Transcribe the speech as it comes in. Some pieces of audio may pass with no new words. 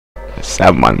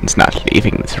Someone's not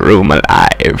leaving this room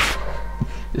alive.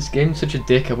 This game's such a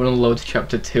dick. I went to load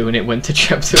chapter 2 and it went to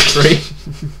chapter 3.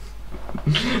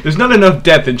 There's not enough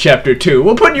depth in chapter 2.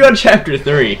 We'll put you on chapter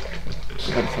 3.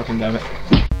 God fucking damn it.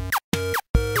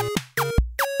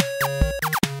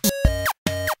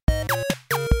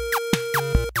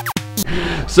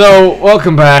 So,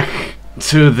 welcome back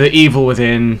to the evil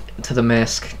within. To the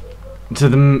mask. To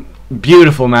the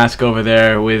beautiful mask over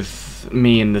there with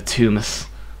me and the Tumas.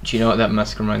 Do you know what that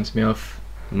mask reminds me of?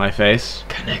 My face?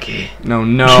 Kaneki.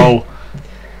 No.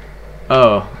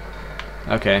 Oh.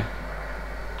 Okay.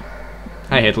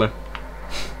 Hi, Hitler.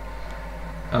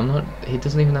 I'm not. He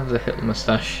doesn't even have the Hitler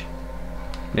mustache.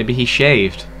 Maybe he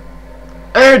shaved.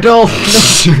 Adolf!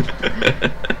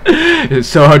 It's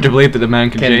so hard to believe that the man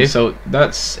can shave. So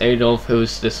that's Adolf.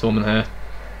 Who's this woman here?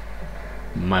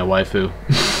 My waifu.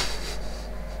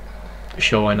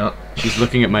 Sure, why not? She's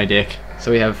looking at my dick.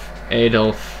 So we have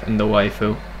Adolf and the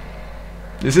waifu.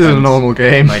 This isn't a normal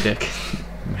game. My dick.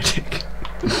 My dick.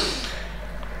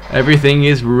 Everything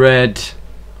is red.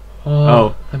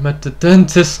 Oh, I'm at the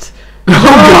dentist. Oh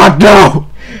God, no!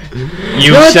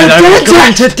 You said I was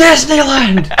going to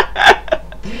Disneyland!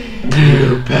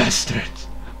 You bastard.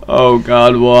 Oh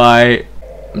God, why?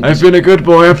 I've been a good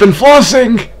boy, I've been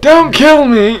flossing! Don't kill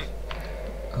me!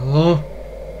 Hello?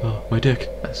 Oh, my dick.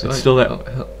 It's still there.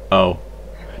 Oh.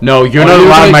 No, you're not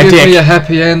allowed allowed my give dick! Me a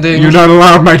happy ending. You're not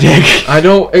allowed my dick! I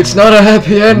don't, it's not a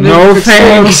happy ending! No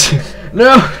thanks!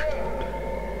 No!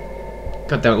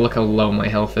 God damn it, look how low my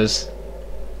health is.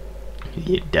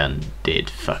 You done did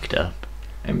fucked up.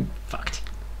 I'm fucked.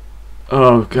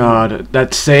 Oh God,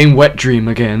 that same wet dream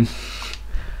again.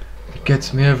 It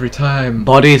gets me every time.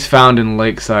 Bodies found in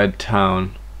Lakeside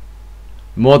Town.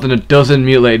 More than a dozen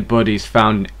mutilated bodies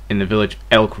found in the village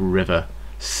Elk River.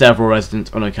 Several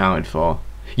residents unaccounted for.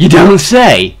 You don't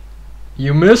say!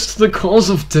 You missed the cause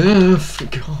of death.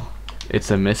 God.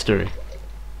 It's a mystery.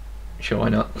 Sure, why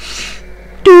not?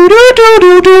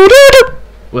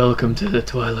 Welcome to the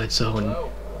Twilight Zone.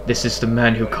 This is the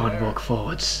man who can't walk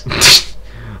forwards.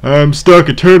 I'm stuck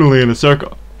eternally in a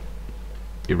circle.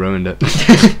 You ruined it.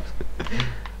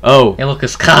 Oh. Hey, look,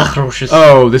 it's cockroaches.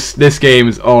 Oh, this game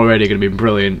is already gonna be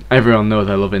brilliant. Everyone knows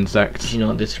I love insects. Do you know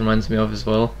what this reminds me of as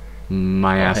well?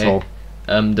 My asshole.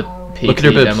 The PT Look at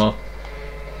her boobs. demo.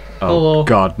 Oh Hello.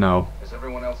 God, no. Is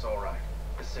everyone else alright?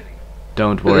 The city.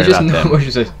 Don't worry about them. What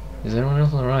she says. Is everyone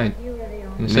else alright?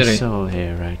 In the There's city. Soul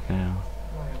here right now.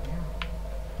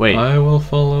 Wait. I will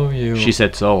follow you. She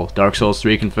said Soul. Dark Souls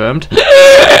 3 confirmed.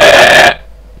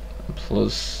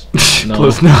 Plus no.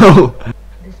 Plus no.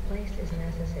 This place is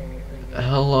necessary for you.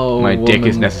 Hello, My dick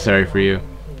is woman. necessary for you.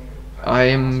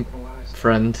 I'm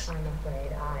friend. I'm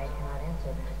afraid I cannot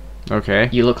answer that. Okay.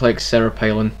 You look like Sarah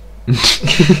Palin.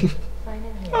 Sign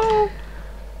in here.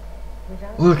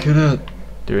 Without Look at it.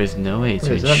 There is no way to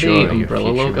Wait, is that ensure the your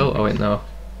umbrella future logo? Oh wait, no.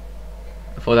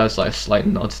 I thought that was like a slight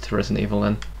nod to Resident Evil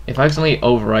then. If I accidentally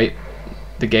overwrite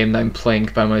the game that I'm playing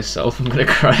by myself, I'm gonna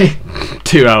cry.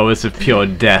 2 hours of pure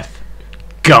death.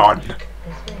 Gone.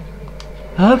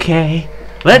 Okay.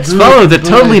 Let's follow the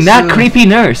totally not creepy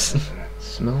nurse.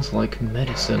 Smells like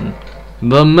medicine.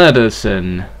 The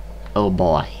medicine. Oh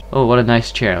boy. Oh, what a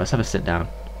nice chair. Let's have a sit down.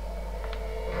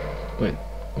 Wait,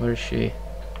 where is she?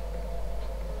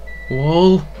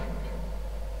 Wall?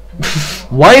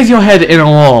 Why is your head in a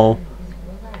wall?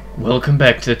 Welcome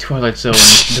back to the Twilight Zone.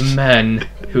 The man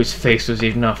whose face was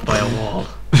eaten off by a wall.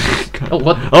 Oh,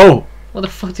 what? Oh! Where the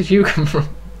fuck did you come from?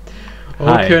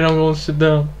 Hi. Okay, now I'm gonna sit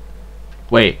down.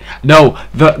 Wait, no,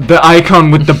 the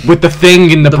icon with the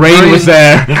thing in the brain was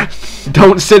there.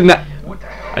 Don't sit in that.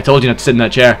 I told you not to sit in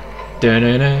that chair.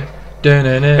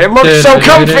 It looks so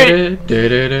comfy!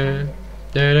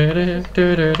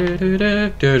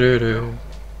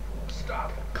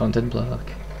 Content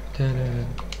block.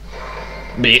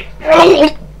 I mean,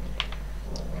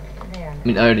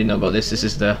 I already know about this. This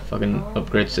is the fucking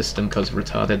upgrade system because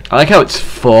retarded. I like how it's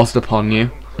forced upon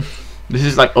you. This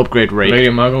is like upgrade rate. Lady,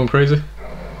 am I going crazy?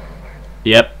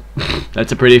 Yep.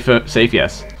 That's a pretty safe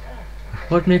yes.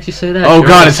 What makes you say that? Oh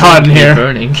God, it's hot in here.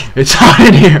 Burning. It's hot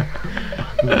in here.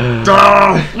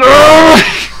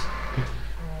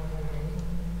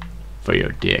 For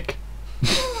your dick.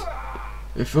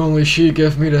 If only she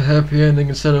gave me the happy ending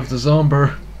instead of the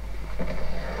zombie.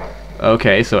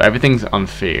 Okay, so everything's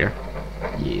unfair.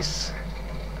 Yes.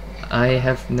 I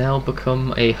have now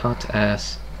become a hot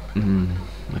ass.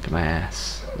 Look at my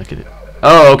ass. Look at it.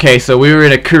 Oh, okay, so we were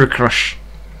in a Kur Crush.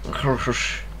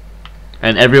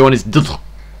 And everyone is Shit.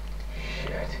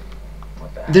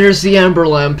 What the There's the amber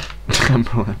lamp.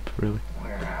 Amber lamp, really.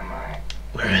 Where am I?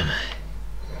 Where am I?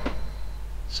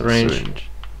 Syringe.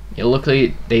 Yeah,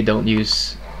 luckily they don't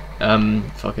use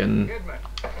fucking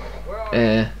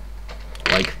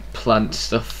like plant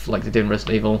stuff like they did in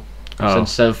Resident Evil. So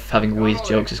instead of having weed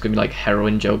jokes, it's gonna be like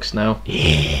heroin jokes now.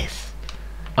 Yes.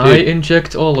 I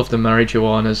inject all of the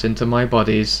marijuanas into my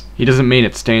bodies. He doesn't mean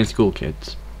it. Stay in school,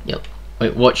 kids. Yep.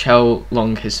 Wait, watch how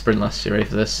long his sprint lasts. You ready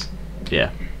for this?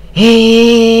 Yeah.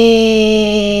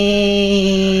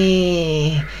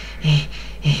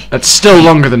 That's still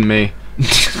longer than me.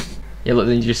 Yeah, look,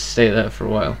 then you just stay there for a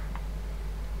while.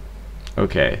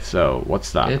 Okay, so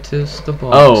what's that? It is the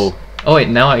box. Oh. Oh wait,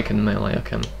 now I can melee. I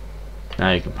can.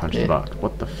 Now you can punch the box.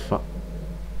 What the fuck?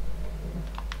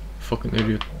 Fucking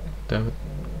idiot. Damn it.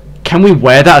 Can we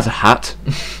wear that as a hat?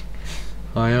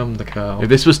 I am the cow. If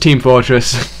this was Team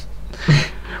Fortress,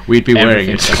 we'd be wearing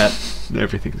it. Everything's a hat.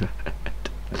 Everything's a hat.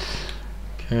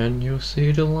 Can you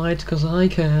see the light? 'Cause I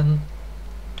can.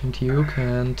 And you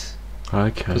can't. I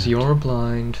can. 'Cause you're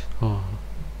blind. Oh.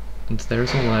 And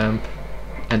there's a lamp.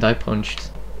 And I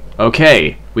punched.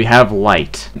 Okay, we have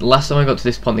light. Last time I got to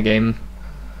this point in the game,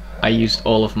 I used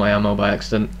all of my ammo by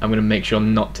accident. I'm gonna make sure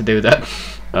not to do that.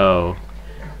 Oh.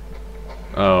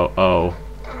 Oh, oh.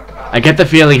 I get the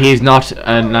feeling he's not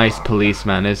a nice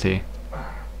policeman, is he?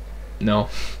 No.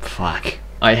 Fuck.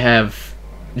 I have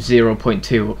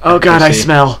 0.2. Oh god, I accuracy.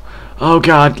 smell. Oh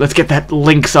god, let's get that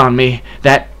lynx on me.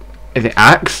 That... Is it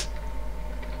axe?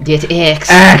 That X.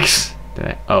 Axe!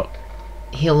 Oh.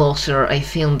 Hello, sir. I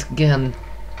found gun.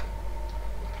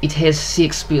 It has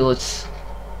 6 bullets.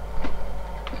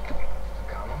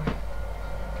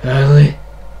 Really?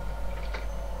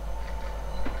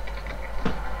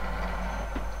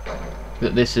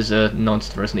 But this is a nod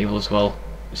to Resident Evil as well.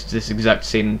 This exact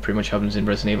scene pretty much happens in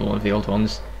Resident Evil, one of the old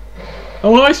ones.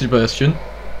 Oh, hi, Sebastian.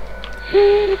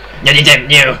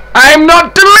 I'm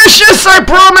not delicious, I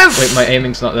promise! Wait, my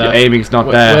aiming's not there. Your aiming's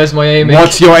not there. Where's my aiming?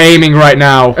 What's your aiming right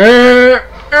now?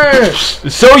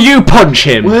 So you punch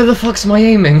him! Where the fuck's my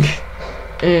aiming?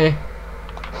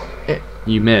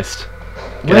 You missed.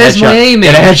 Get a Where's my headshot. aiming?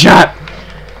 Get a headshot!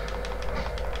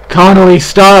 Connolly,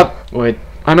 stop! Wait,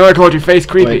 I know I called your face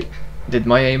creepy. wait. Did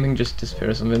my aiming just disappear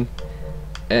or something?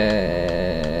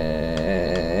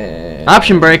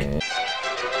 Option break.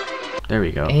 There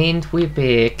we go. And we're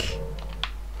back.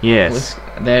 Yes.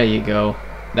 There you go.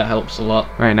 That helps a lot.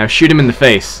 Right, now shoot him in the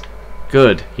face.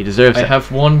 Good. He deserves I it.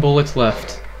 have 1 bullet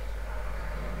left.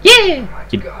 Yeah!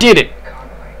 You did it!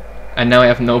 And now I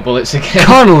have no bullets again.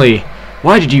 Connolly!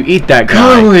 Why did you eat that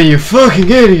guy? you fucking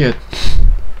idiot!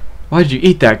 Why did you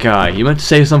eat that guy? You meant to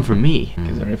save some for me.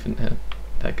 Is there anything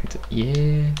that can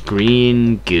yeah.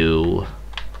 Green goo.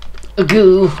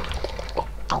 Goo.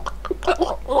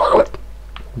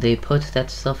 They put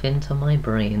that stuff into my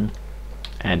brain.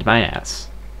 And my ass.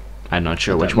 I'm not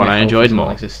sure which That one I metal enjoyed is more.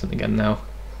 non-existent again now.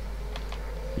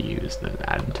 Use the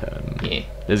lantern. Yeah.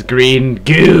 There's green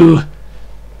goo.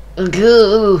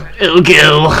 Goo.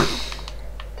 Goo.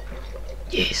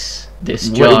 Yes. This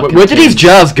jar Where did these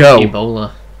jars go?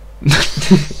 Ebola.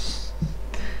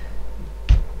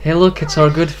 Hey look, it's our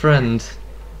good friend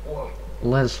Whoa.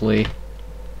 Leslie.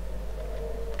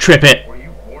 Trip it. Were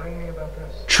you warning me about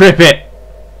this? Trip it.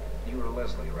 You were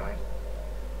Leslie, right?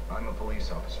 I'm a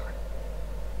police officer.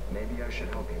 Maybe I should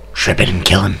help you. Trip it and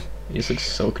kill him. He just looks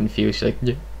so confused. He's like,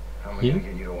 yeah. How am I Yeah. gonna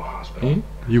get you to a hospital?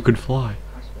 You can fly.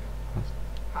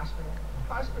 Hospital.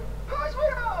 Hospital.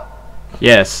 Hospital.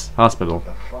 Yes, hospital.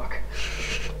 The fuck?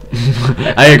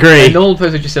 I agree. An old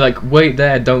person would just say like, wait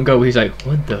there, don't go. He's like,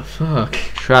 what the fuck?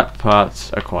 Trap parts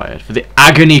acquired. For the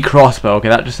agony crossbow. Okay,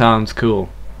 that just sounds cool.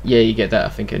 Yeah, you get that I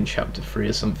think in chapter 3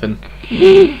 or something.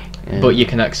 Yeah. But you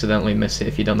can accidentally miss it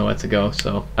if you don't know where to go,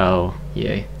 so Oh,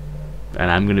 yay. and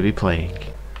I'm gonna be playing.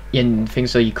 Yeah, and things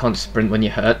so you can't sprint when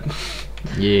you're hurt.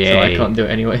 Yeah. So I can't do it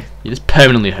anyway. You're just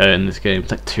permanently hurt in this game.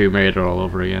 It's like Tomb Raider all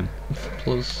over again.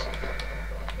 Plus,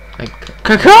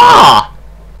 Caca!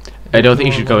 I don't think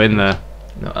you should go in there.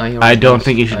 no, I don't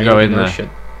think you should go in there.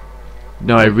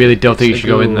 No, I really don't think you should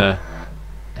go in there.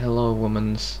 Hello,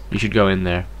 womans. You should go in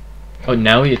there. Oh,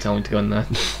 now you're telling me to go in there.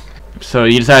 So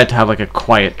you decided to have like a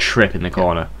quiet trip in the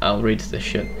corner. I'll read this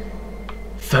shit.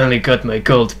 Finally got my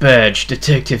gold badge,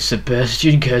 Detective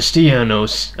Sebastian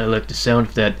Castellanos. I like the sound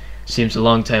of that. Seems a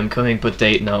long time coming, but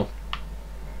date now.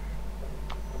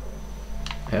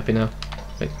 Happy now?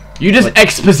 Wait, You just What?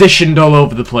 expositioned all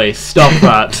over the place. Stop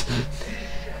that.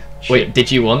 wait,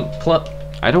 did you want plot?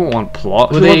 I don't want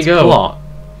plot. Well, Who there wants you go. Plot?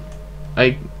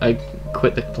 I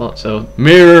quit the plot, so...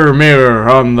 Mirror, mirror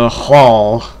on the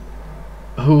wall.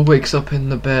 Who wakes up in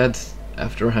the bed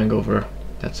after a hangover?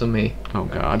 That's a me. Oh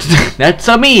god. That's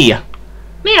a me.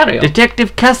 Mario!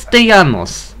 Detective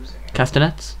Castellanos.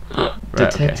 Castanets? Right,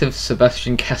 Detective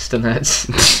Sebastian Castanets.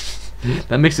 okay.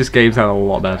 That makes this game sound a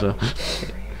lot better.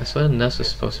 I swear Ness was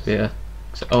supposed to be a...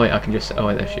 Oh wait, I can just... Oh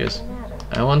wait, there she is.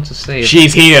 I want to see if...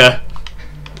 She's here!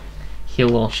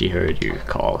 Hello. She heard you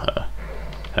call her.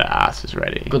 Her ass is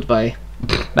ready. Goodbye.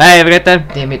 Bye, have a great time.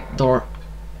 Damn it, door.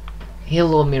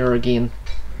 Hello, mirror again.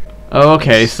 Oh,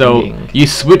 okay, so Singing. you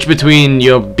switch between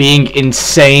your being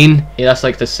insane. Yeah, that's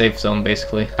like the safe zone,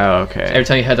 basically. Oh, Every okay.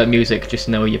 time you hear that music, just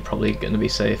know you're probably gonna be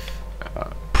safe.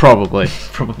 Probably.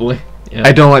 Probably. Yeah.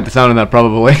 I don't like the sound of that,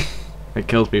 probably. It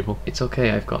kills people. It's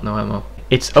okay, I've got no ammo.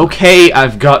 It's okay,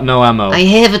 I've got no ammo. I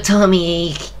have a tummy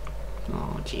ache.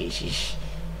 Oh, Jesus.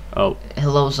 Oh.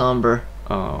 Hello, Zomber.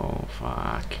 Oh,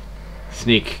 fuck.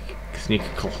 Sneak.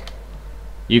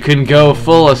 You can go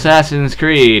full Assassin's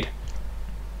Creed.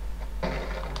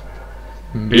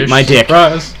 Eat my dick.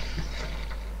 Surprise.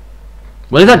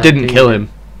 What if that didn't kill him?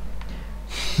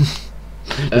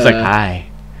 It's like, Uh, hi.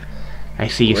 I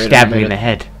see you wait a stabbed me in minute. the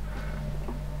head.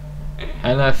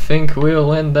 And I think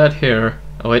we'll end that here.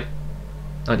 Oh wait.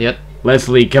 Not yet.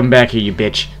 Leslie, come back here, you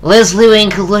bitch. Leslie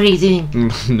Winkle, what are you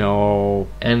doing? No.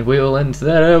 And we'll end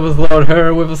that episode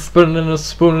here with a spoon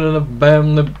and a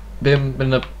bam and a bim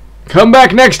and a... Come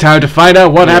back next time to find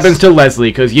out what Yes. happens to Leslie,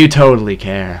 because you totally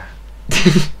care.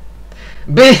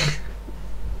 Big.